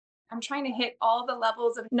I'm trying to hit all the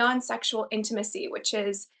levels of non-sexual intimacy, which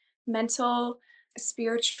is mental,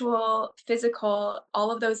 spiritual, physical, all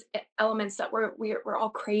of those elements that we're all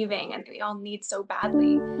craving and we all need so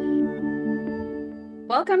badly.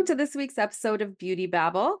 Welcome to this week's episode of Beauty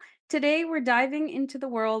Babble. Today, we're diving into the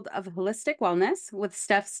world of holistic wellness with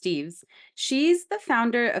Steph Steeves. She's the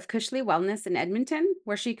founder of Cushly Wellness in Edmonton,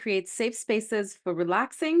 where she creates safe spaces for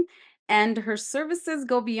relaxing, and her services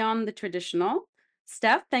go beyond the traditional.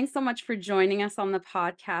 Steph, thanks so much for joining us on the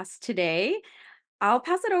podcast today. I'll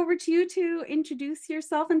pass it over to you to introduce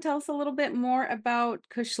yourself and tell us a little bit more about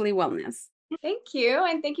Cushly Wellness. Thank you.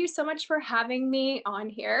 And thank you so much for having me on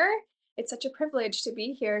here. It's such a privilege to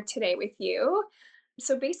be here today with you.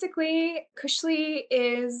 So basically, Cushly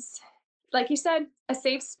is, like you said, a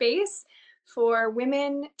safe space for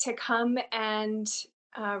women to come and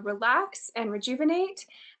relax and rejuvenate.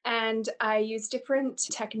 And I use different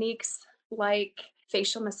techniques like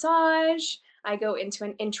facial massage. I go into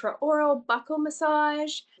an intraoral buccal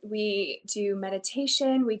massage. We do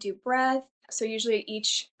meditation, we do breath. So usually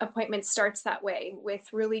each appointment starts that way with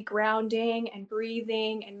really grounding and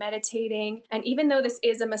breathing and meditating. And even though this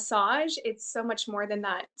is a massage, it's so much more than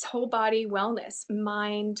that. It's whole body wellness,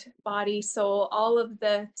 mind, body, soul, all of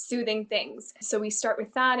the soothing things. So we start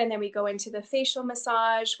with that and then we go into the facial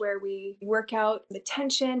massage where we work out the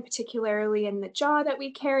tension, particularly in the jaw that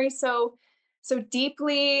we carry so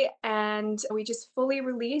deeply, and we just fully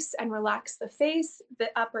release and relax the face, the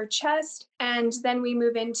upper chest, and then we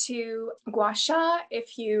move into gua sha.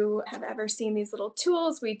 If you have ever seen these little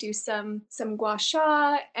tools, we do some gua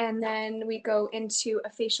sha, and then we go into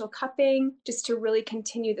a facial cupping just to really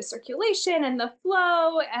continue the circulation and the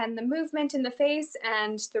flow and the movement in the face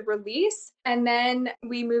and the release. And then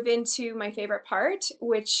we move into my favorite part,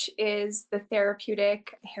 which is the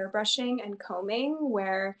therapeutic hair brushing and combing,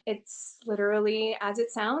 where it's literally as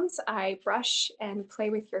it sounds. I brush and play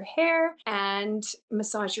with your hair and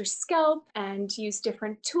massage your scalp and use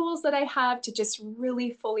different tools that I have to just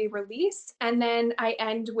really fully release. And then I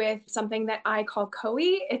end with something that I call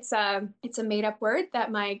koi. It's a made up word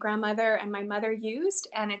that my grandmother and my mother used,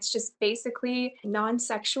 and it's just basically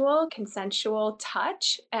non-sexual, consensual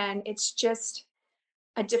touch, and it's just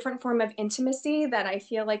a different form of intimacy that I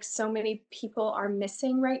feel like so many people are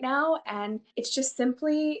missing right now. And it's just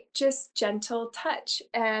simply just gentle touch.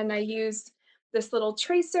 And I use this little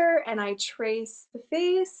tracer and I trace the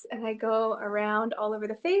face and I go around all over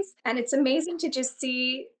the face. And it's amazing to just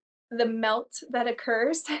see the melt that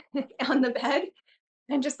occurs on the bed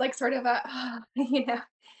and just like sort of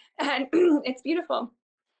and it's beautiful.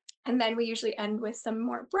 And then we usually end with some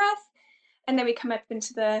more breath. And then we come up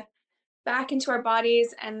into the back into our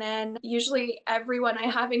bodies. And then usually everyone I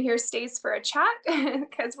have in here stays for a chat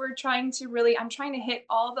because I'm trying to hit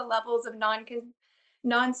all the levels of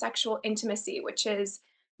non-sexual intimacy, which is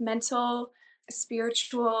mental,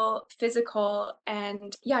 spiritual, physical,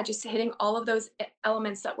 and yeah, just hitting all of those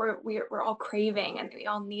elements that we're all craving and we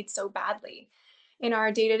all need so badly in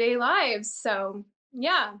our day-to-day lives. So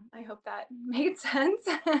yeah, I hope that made sense.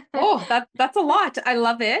 Oh, that's a lot. I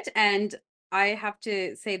love it. And I have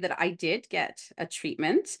to say that I did get a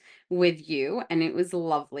treatment with you and it was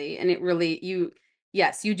lovely. And it really,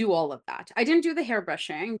 yes, you do all of that. I didn't do the hair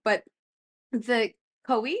brushing, but the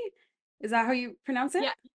Koi, is that how you pronounce it?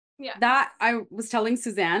 Yeah, yeah. That I was telling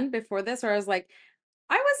Suzanne before this, where I was like,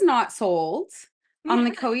 I was not sold on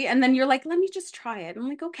the Koi. And then you're like, let me just try it. I'm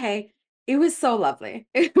like, okay. It was so lovely.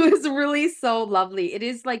 It was really so lovely. It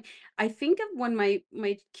is like, I think of when my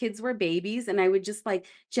kids were babies and I would just like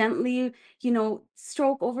gently,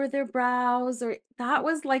 stroke over their brows, or that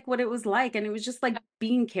was like what it was like. And it was just like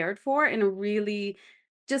being cared for in a really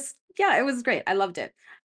just, yeah, it was great. I loved it.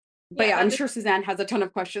 But Yeah, yeah, I'm that's sure Suzanne has a ton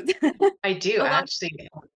of questions. I do a lot. actually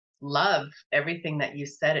love everything that you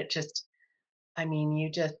said. I mean,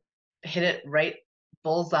 you just hit it right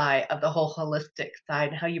bullseye of the whole holistic side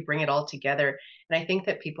and how you bring it all together. And I think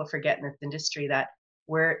that people forget in this industry that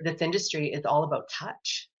this industry is all about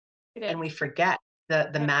touch. It And we is. forget the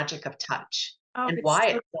Yeah. magic of touch Oh, and it's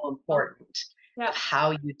why so it's so cool. important Yeah. of how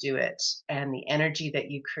you do it and the energy that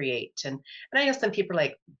you create. And I know some people are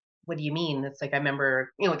like, what do you mean? It's like I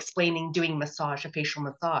remember, explaining doing massage, a facial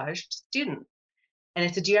massage to students. And I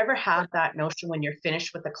said, do you ever have that notion when you're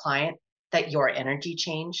finished with a client that your energy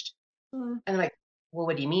changed? Mm. And they're like, well,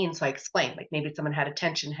 what do you mean? So I explained, like maybe someone had a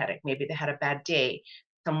tension headache, maybe they had a bad day,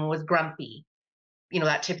 someone was grumpy,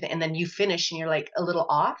 that type of thing. And then you finish and you're like a little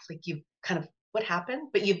off, like you've kind of, what happened?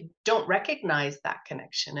 But you don't recognize that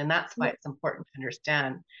connection. And that's why Yeah, it's important to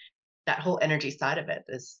understand that whole energy side of it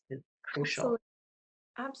is crucial.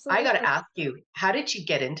 absolutely. I got to Absolutely. ask you, how did you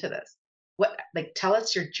get into this? What, like, tell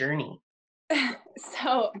us your journey.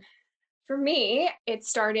 So for me, it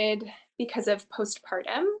started because of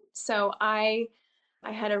postpartum. So I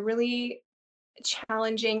had a really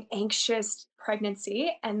challenging, anxious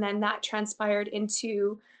pregnancy, and then that transpired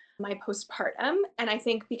into my postpartum. And I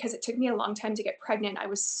think because it took me a long time to get pregnant, I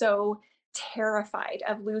was so terrified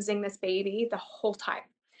of losing this baby the whole time.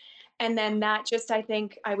 And then that just, I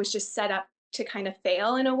think I was just set up to kind of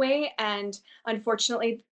fail in a way. And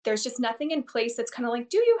unfortunately, there's just nothing in place that's kind of like,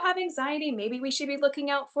 do you have anxiety? Maybe we should be looking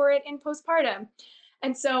out for it in postpartum.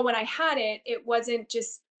 And so when I had it, it wasn't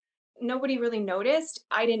just, nobody really noticed.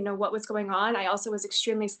 I didn't know what was going on. I also was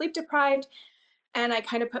extremely sleep deprived. And I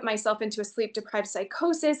kind of put myself into a sleep deprived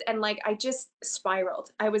psychosis. And like I just spiraled.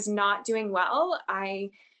 I was not doing well. I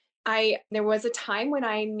there was a time when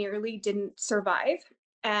I nearly didn't survive,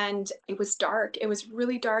 and it was dark. It was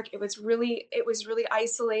really dark. It was really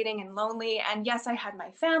isolating and lonely. And yes, I had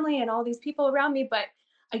my family and all these people around me, but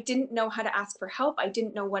I didn't know how to ask for help. I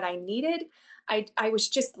didn't know what I needed. I was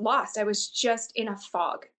just lost. I was just in a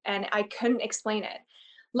fog and I couldn't explain it.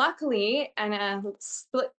 Luckily, and a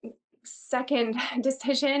split second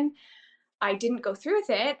decision, I didn't go through with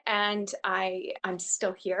it, and I'm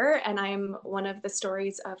still here, and I'm one of the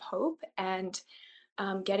stories of hope and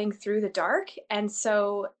getting through the dark. And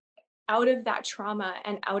so, out of that trauma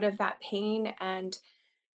and out of that pain and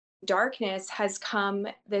darkness has come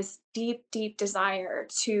this deep, deep desire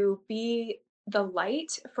to be the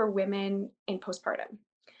light for women in postpartum.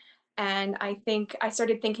 And I think I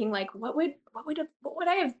started thinking like, what would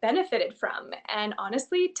I have benefited from? And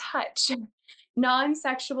honestly, touch,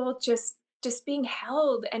 non-sexual, just being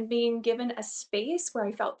held and being given a space where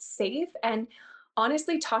I felt safe, and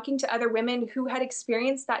honestly talking to other women who had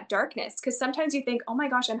experienced that darkness. Because sometimes you think, oh my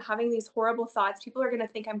gosh, I'm having these horrible thoughts. People are going to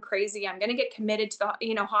think I'm crazy. I'm going to get committed to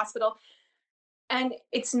the hospital. And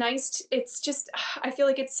it's nice, it's just I feel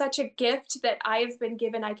like it's such a gift that I've been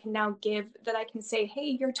given. I can now give, that I can say,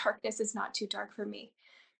 hey, your darkness is not too dark for me.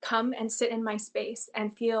 Come and sit in my space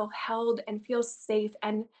and feel held and feel safe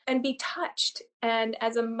and be touched. And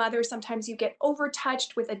as a mother, sometimes you get over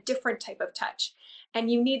touched with a different type of touch,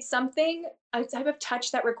 and you need something, a type of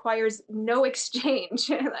touch that requires no exchange.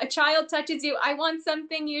 A child touches you, I want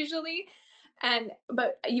something usually. And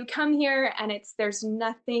but you come here and it's there's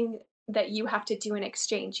nothing that you have to do in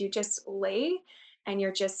exchange. You just lay and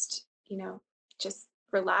you're just, just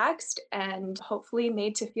relaxed and hopefully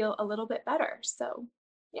made to feel a little bit better. So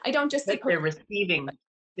yeah, I don't just see Like they're post. receiving.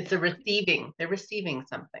 It's a receiving. They're receiving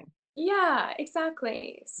something. Yeah,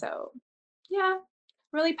 exactly. So yeah,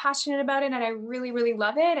 really passionate about it and I really, really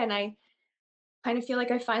love it. And I kind of feel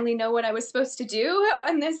like I finally know what I was supposed to do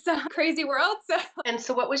in this crazy world. So And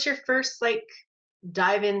so, what was your first like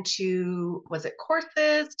dive into? Was it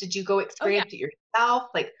courses? Did you go oh yeah. experience it yourself?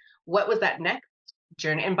 Like, what was that next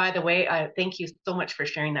journey? And by the way, I thank you so much for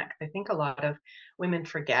sharing that because I think a lot of women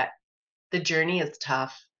forget the journey is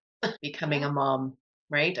tough becoming Yeah. a mom,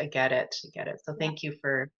 right? I get it. I get it. So Yeah. thank you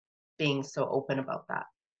for being so open about that.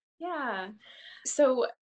 Yeah. So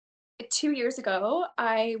 2 years ago,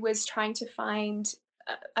 I was trying to find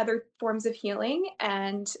other forms of healing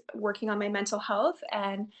and working on my mental health.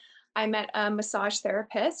 And I met a massage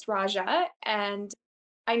therapist, Raja, and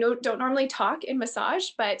I know don't normally talk in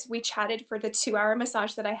massage, but we chatted for the 2 hour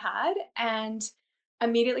massage that I had. And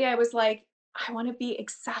immediately I was like, I want to be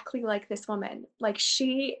exactly like this woman. Like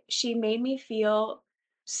she made me feel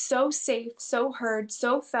so safe, so heard,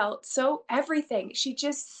 so felt, so everything. She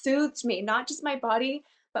just soothed me, not just my body,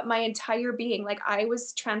 but my entire being. Like I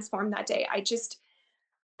was transformed that day.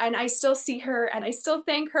 And I still see her and I still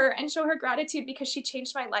thank her and show her gratitude because she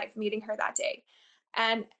changed my life meeting her that day.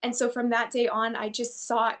 And so from that day on, I just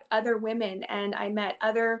sought other women and I met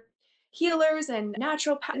other healers and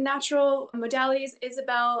natural modalities.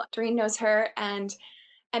 Isabel Doreen knows her, and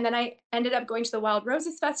then I ended up going to the Wild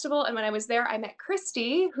Roses Festival. And when I was there, I met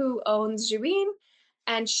Christy, who owns Jouine,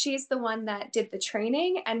 and she's the one that did the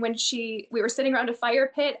training. And when we were sitting around a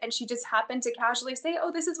fire pit, and she just happened to casually say,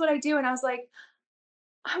 "Oh, this is what I do," and I was like,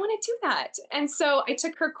 I want to do that. And so I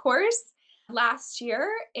took her course last year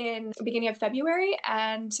in the beginning of February,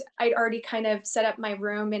 and I'd already kind of set up my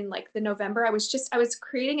room in like the November. I was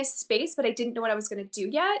creating a space, but I didn't know what I was going to do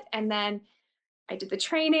yet. And then I did the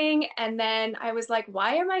training, and then I was like,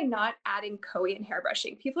 why am I not adding Koei and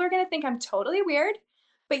hairbrushing? People are going to think I'm totally weird,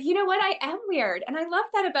 but you know what? I am weird, and I love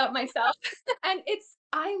that about myself. And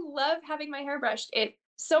I love having my hair brushed.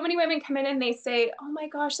 So many women come in and they say, "Oh my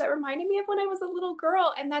gosh, that reminded me of when I was a little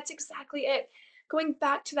girl." And that's exactly it. Going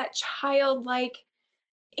back to that childlike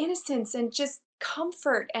innocence and just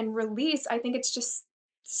comfort and release. I think it's just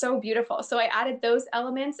so beautiful. So I added those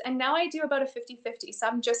elements and now I do about a 50-50.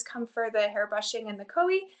 Some just come for the hair brushing and the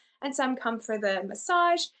Koi, and some come for the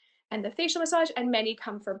massage and the facial massage, and many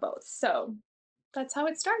come for both. So that's how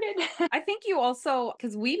it started. I think you also,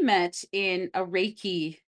 because we met in a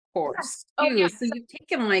Reiki Yes. course Oh, too. So yes. you've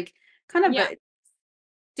taken like kind of Yeah. a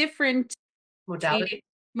different Modality. training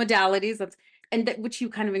modalities that's and that which you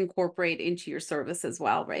kind of incorporate into your service as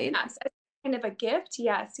well, right? Yes. As kind of a gift.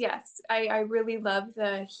 Yes. Yes. I really love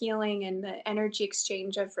the healing and the energy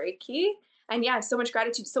exchange of Reiki. And yeah, so much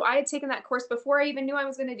gratitude. So I had taken that course before I even knew I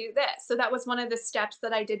was going to do this. So that was one of the steps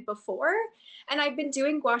that I did before. And I've been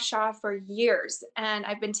doing gua sha for years. And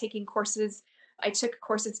I've been taking courses. I took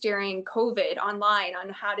courses during COVID online on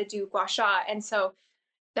how to do gua sha. And so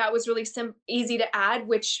that was really easy to add,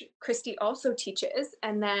 which Christy also teaches.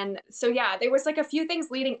 And then, so yeah, there was like a few things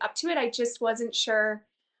leading up to it. I just wasn't sure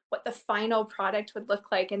what the final product would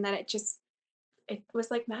look like. And then it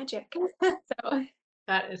was like magic. So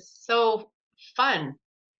That is so fun.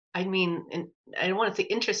 I mean, and I don't want to say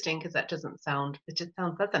interesting because that doesn't sound, it just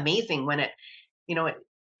sounds, that's amazing when it, you know, it,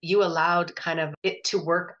 you allowed kind of it to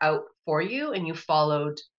work out for you and you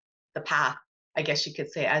followed the path, I guess you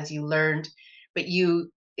could say, as you learned. But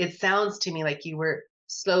it sounds to me like you were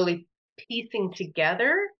slowly piecing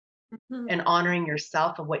together mhm. and honoring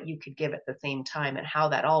yourself of what you could give at the same time and how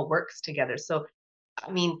that all works together. So,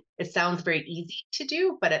 I mean, it sounds very easy to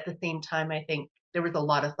do, but at the same time, I think there was a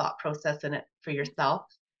lot of thought process in it for yourself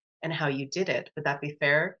and how you did it. Would that be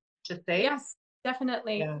fair to say? Yes,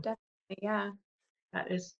 definitely. Yeah, Definitely. Yeah.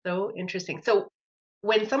 that is so interesting. So,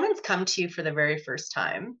 when someone's come to you for the very first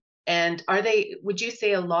time, and would you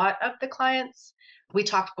say a lot of the clients, we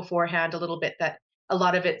talked beforehand a little bit that a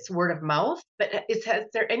lot of it's word of mouth, but has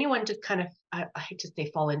there anyone just kind of, I hate to say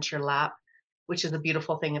fall into your lap, which is a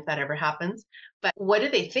beautiful thing if that ever happens, but what do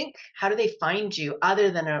they think? How do they find you other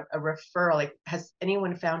than a referral? Like, has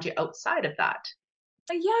anyone found you outside of that?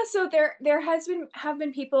 Yeah, so there has been have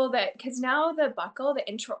been people that, because now the buckle, the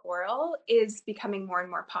intraoral, is becoming more and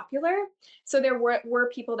more popular. So there were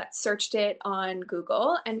people that searched it on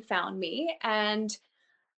Google and found me. And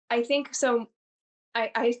I think so.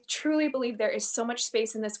 I truly believe there is so much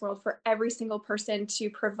space in this world for every single person to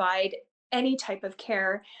provide any type of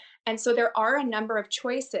care. And so there are a number of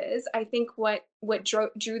choices. I think what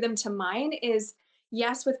drew them to mine is,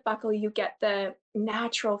 yes, with Buckle, you get the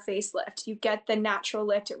natural facelift, you get the natural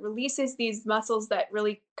lift. It releases these muscles that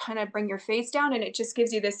really kind of bring your face down, and it just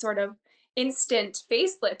gives you this sort of instant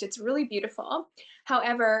facelift. It's really beautiful.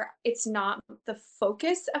 However, it's not the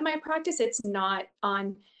focus of my practice. It's not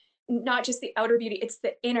on not just the outer beauty, it's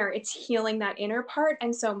the inner, it's healing that inner part.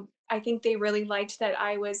 And so I think they really liked that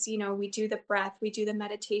I was, we do the breath, we do the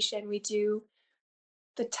meditation, we do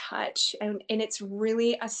the touch, and it's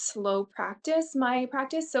really a slow practice, my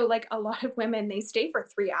practice. So like a lot of women, they stay for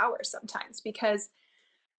 3 hours sometimes because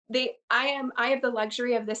I have the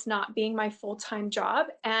luxury of this not being my full-time job,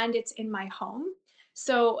 and it's in my home.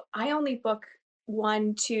 So I only book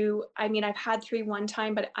one, two. I mean, I've had three one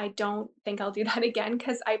time, but I don't think I'll do that again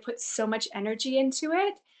because I put so much energy into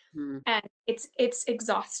it. Mm. And it's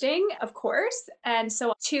exhausting, of course. And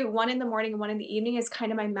so two, one in the morning and one in the evening is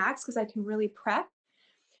kind of my max because I can really prep,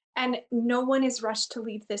 and no one is rushed to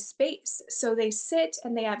leave this space. So they sit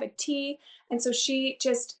and they have a tea. And so she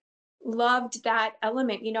just loved that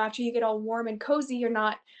element. After you get all warm and cozy, you're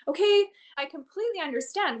not, okay, I completely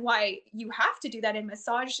understand why you have to do that in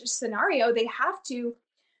massage scenario. They have to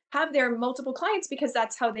have their multiple clients because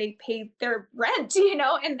that's how they pay their rent,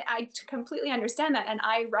 and I completely understand that. And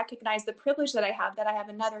I recognize the privilege that I have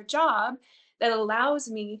another job that allows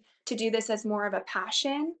me to do this as more of a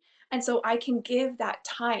passion, and so I can give that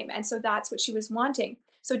time. And so that's what she was wanting.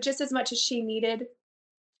 So just as much as she needed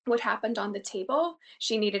what happened on the table,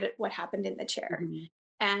 she needed what happened in the chair. Mhm.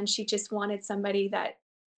 And she just wanted somebody that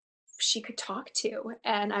she could talk to.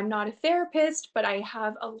 And I'm not a therapist, but I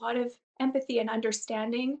have a lot of empathy and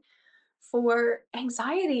understanding for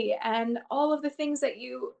anxiety and all of the things that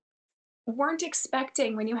you weren't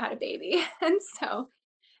expecting when you had a baby.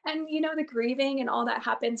 The grieving and all that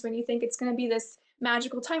happens when you think it's going to be this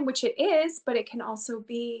magical time, which it is, but it can also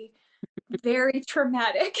be very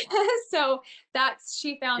traumatic. So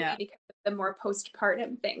she found me Yeah. because of the more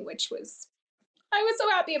postpartum thing, I was so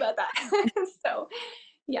happy about that. So,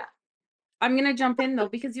 yeah. I'm gonna jump in though,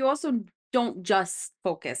 because you also don't just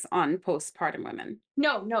focus on postpartum women.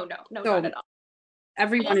 No, no, no, no, not So at all.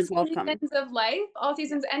 everyone All is welcome. seasons of life, all Yeah.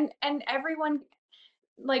 seasons, and everyone,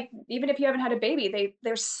 like, even if you haven't had a baby,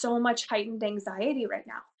 there's so much heightened anxiety right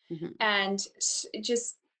now, Mhm. and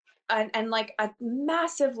just and like a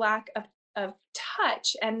massive lack of of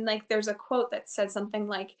touch. And like there's a quote that said something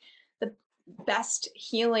like the best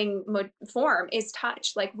healing form is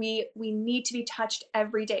touch. Like we need to be touched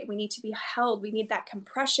every day. We need to be held. We need that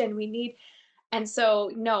compression. We need, and so,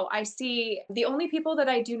 no, I see the only people that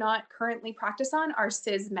I do not currently practice on are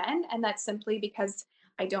cis men. And that's simply because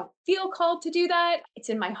I don't feel called to do that. It's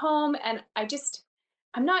in my home. And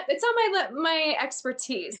I'm not, it's not my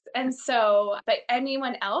expertise. And so, but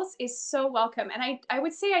anyone else is so welcome. And I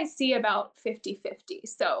would say I see about 50-50.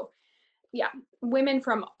 So, yeah, women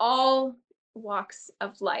from all walks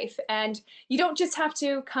of life. And you don't just have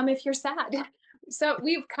to come if you're sad. So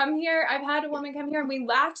we've come here, I've had a woman come here and we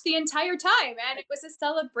laughed the entire time. And it was a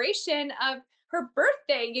celebration of her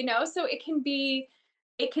birthday, So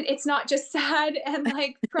it's not just sad and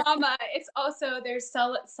like trauma. It's also there's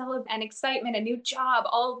and excitement, a new job.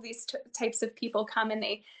 All of these types of people come and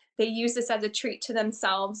they use this as a treat to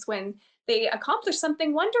themselves when they accomplish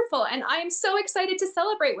something wonderful. And I'm so excited to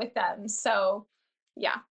celebrate with them. So,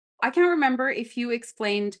 yeah. I can't remember if you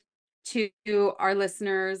explained to our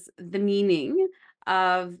listeners the meaning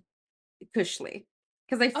of Kushli,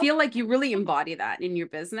 because I Oh, feel like you really embody that in your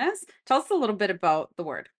business. Tell us a little bit about the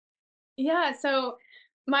word. yeah. So,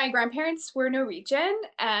 my grandparents were Norwegian,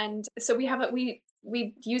 and so we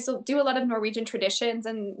do a lot of Norwegian traditions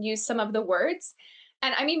and use some of the words.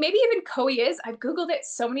 And I mean, maybe even Koi is. I've Googled it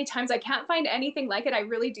so many times. I can't find anything like it. I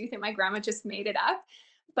really do think my grandma just made it up.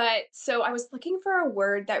 But so I was looking for a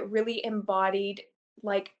word that really embodied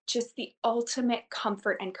like just the ultimate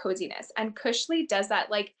comfort and coziness. And Kushli does that.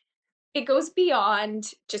 Like it goes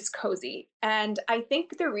beyond just cozy. And I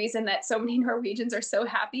think the reason that so many Norwegians are so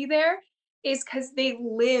happy there is because they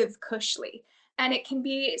live cushly. And it can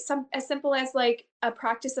be some as simple as like a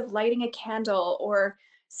practice of lighting a candle or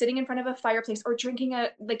sitting in front of a fireplace or drinking a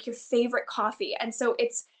like your favorite coffee. And so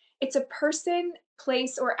it's a person,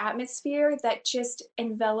 place, or atmosphere that just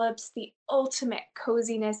envelops the ultimate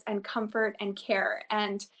coziness and comfort and care.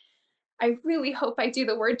 And I really hope I do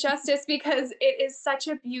the word justice because it is such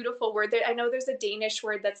a beautiful word. I know there's a Danish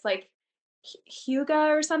word that's like Huga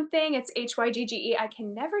or something. It's Hygge.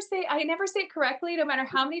 I never say it correctly, no matter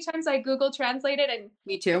how many times I Google translate it and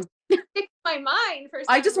Me it too. sticks in my mind for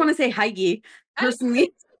I some just want reason. to say Heige I know,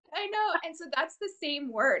 personally. I know. And so that's the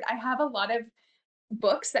same word. I have a lot of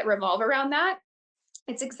books that revolve around that.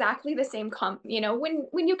 It's exactly the same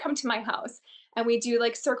when you come to my house and we do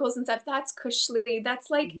like circles and stuff, that's kushli. That's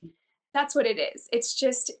what it is. It's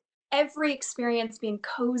just every experience being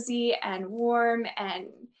cozy and warm. And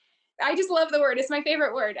I just love the word. It's my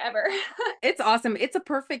favorite word ever. It's awesome. It's a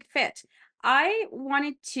perfect fit. I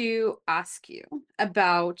wanted to ask you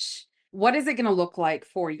about what is it going to look like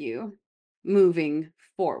for you moving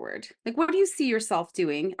forward? Like, what do you see yourself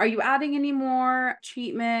doing? Are you adding any more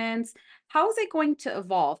treatments? How is it going to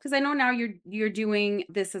evolve? Because I know now you're doing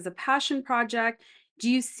this as a passion project. Do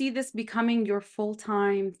you see this becoming your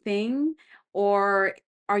full-time thing, or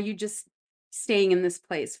are you just staying in this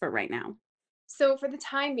place for right now? So for the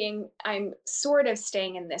time being, I'm sort of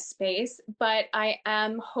staying in this space, but I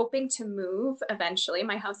am hoping to move eventually.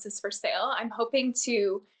 My house is for sale. I'm hoping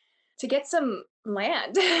to get some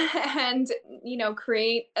land and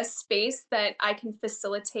create a space that I can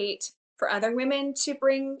facilitate for other women to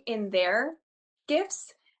bring in their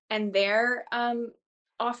gifts and their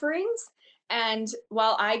offerings. And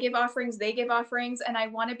while I give offerings, they give offerings, and I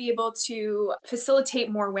want to be able to facilitate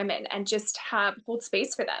more women and just hold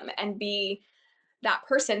space for them and be that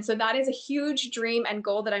person. So that is a huge dream and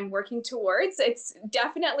goal that I'm working towards. It's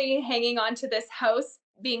definitely hanging on to this house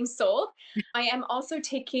being sold. I am also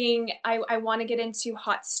I want to get into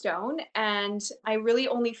hot stone, and I really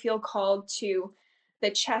only feel called to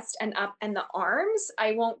the chest and up and the arms.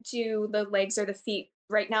 I won't do the legs or the feet.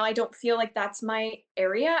 Right now, I don't feel like that's my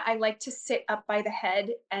area. I like to sit up by the head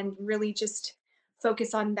and really just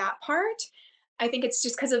focus on that part. I think it's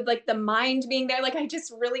just because of like the mind being there. Like I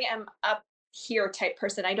just really am up here type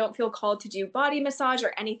person. I don't feel called to do body massage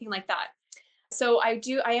or anything like that. So I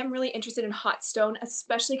am really interested in hot stone,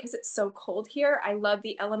 especially because it's so cold here. I love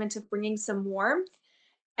the element of bringing some warmth,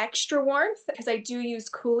 extra warmth, because I do use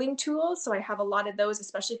cooling tools. So I have a lot of those,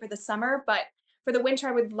 especially for the summer. But for the winter,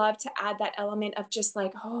 I would love to add that element of just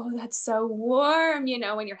like, oh, that's so warm,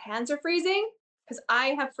 when your hands are freezing, because I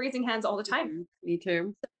have freezing hands all the time. Mhm. Me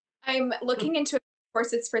too. I'm looking into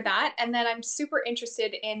courses for that. And then I'm super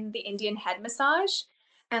interested in the Indian head massage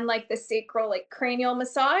and like the sacral, like cranial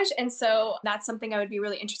massage. And so that's something I would be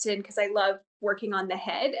really interested in because I love working on the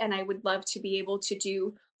head and I would love to be able to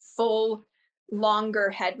do full, longer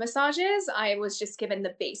head massages. I was just given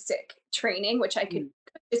the basic training, which I could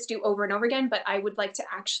Mm. just do over and over again, but I would like to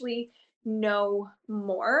actually know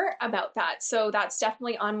more about that. So that's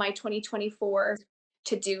definitely on my 2024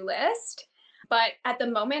 to-do list. But at the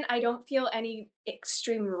moment, I don't feel any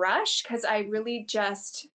extreme rush because I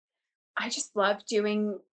just love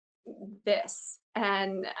doing this.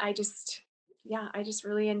 And yeah, I just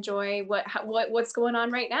really enjoy what's going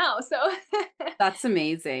on right now. So That's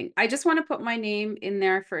amazing. I just want to put my name in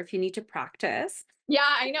there for if you need to practice yeah,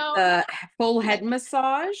 I know. the full head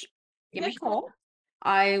massage. Give Yeah. me a call.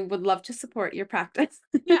 I would love to support your practice.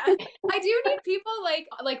 Yeah. I do need people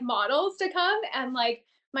like models to come, and like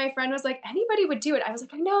my friend was like, anybody would do it. I was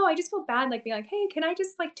like, no, I just feel bad like being like, hey, can I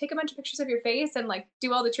just like take a bunch of pictures of your face and like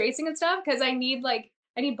do all the tracing and stuff? Because I need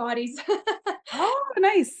bodies. So Oh,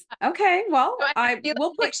 nice. Okay. Well, I I feel will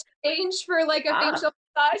like put exchange for like a Ah, facial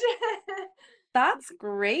massage. that's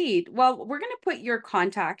great. Well, we're going to put your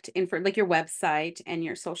contact in for like your website and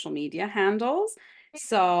your social media handles.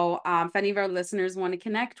 So, if any of our listeners want to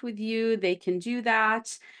connect with you, they can do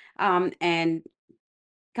that. And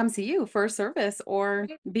come see you for a service or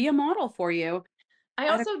be a model for you I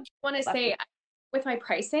at a also want to lesson. say with my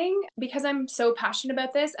pricing, because I'm so passionate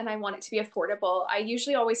about this and I want it to be affordable, I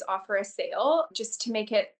usually always offer a sale just to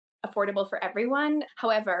make it affordable for everyone.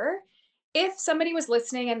 However, if somebody was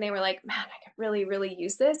listening and they were like, man, I could really, really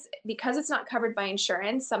use this, because it's not covered by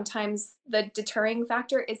insurance, sometimes the deterring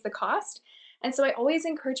factor is the cost. And so I always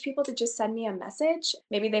encourage people to just send me a message.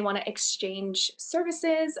 Maybe they want to exchange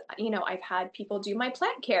services. You know, I've had people do my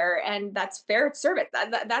plant care, and that's fair service.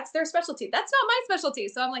 That's their specialty. That's not my specialty.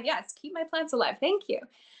 So I'm like, yes, keep my plants alive. Thank you.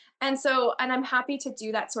 And I'm happy to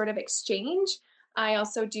do that sort of exchange. I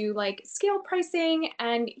also do like scale pricing,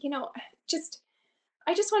 and, just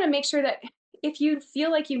I just want to make sure that if you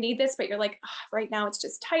feel like you need this, but you're like, "Ah, right now it's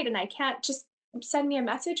just tight and I can't," just send me a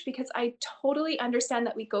message, because I totally understand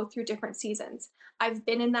that we go through different seasons. I've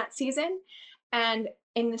been in that season, and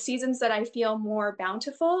in the seasons that I feel more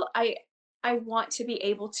bountiful, I want to be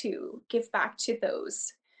able to give back to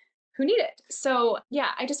those who need it. So,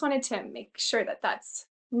 yeah, I just wanted to make sure that that's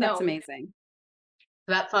That's known. amazing.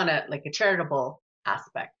 so that's on a like a charitable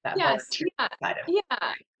aspect, that Yes, volunteer yeah, side of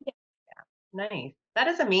yeah, it. Nice. That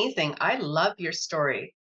is amazing. I love your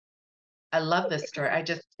story. I love this story.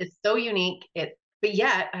 It's so unique. But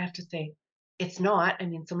yet I have to say, it's not. I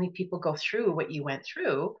mean, so many people go through what you went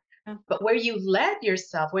through, yeah. but where you led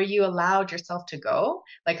yourself, where you allowed yourself to go,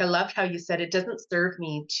 like I loved how you said, it doesn't serve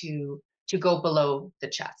me to go below the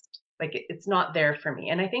chest. Like it's not there for me.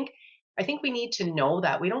 And I think we need to know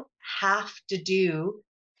that we don't have to do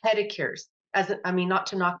pedicures. I mean, not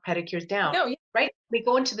to knock pedicures down, No, yeah, right? We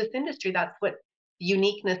go into this industry. That's what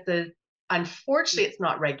uniqueness is. Unfortunately, it's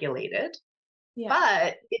not regulated, yeah,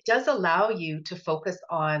 but it does allow you to focus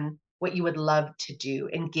on what you would love to do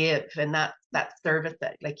and give, and that service,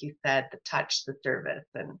 that like you said, the touch, the service,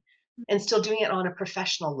 and still doing it on a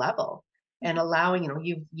professional level, and allowing,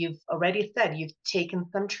 you've already said you've taken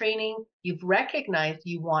some training, you've recognized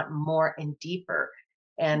you want more and deeper,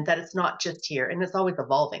 and that it's not just here, and it's always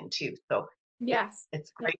evolving too. So it's yes.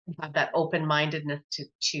 it's Yeah. great to have that open-mindedness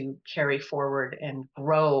to carry forward and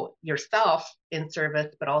grow yourself in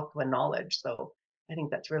service, but also in knowledge. So I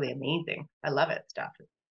think that's really amazing. I love it, Steph.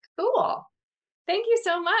 Cool. Thank you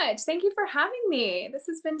so much. Thank you for having me. This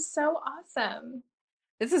has been so awesome.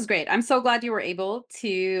 This is great. I'm so glad you were able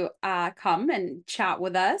to come and chat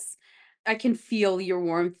with us. I can feel your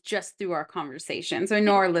warmth just through our conversation. So I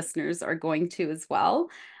know our listeners are going to as well.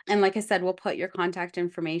 And like I said, we'll put your contact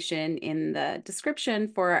information in the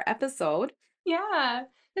description for our episode. Yeah,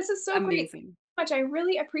 this is so great. Thank Amazing. you so much. I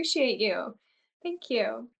really appreciate you. Thank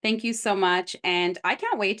you. Thank you so much. And I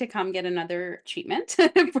can't wait to come get another treatment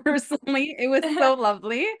personally. It was so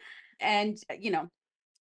lovely. And,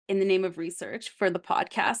 in the name of research for the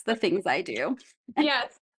podcast, the things I do.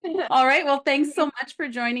 Yes. All right. Well, thanks so much for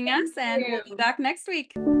joining us, Thank and we'll be you. back next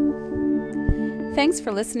week. Thanks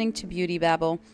for listening to Beauty Babble.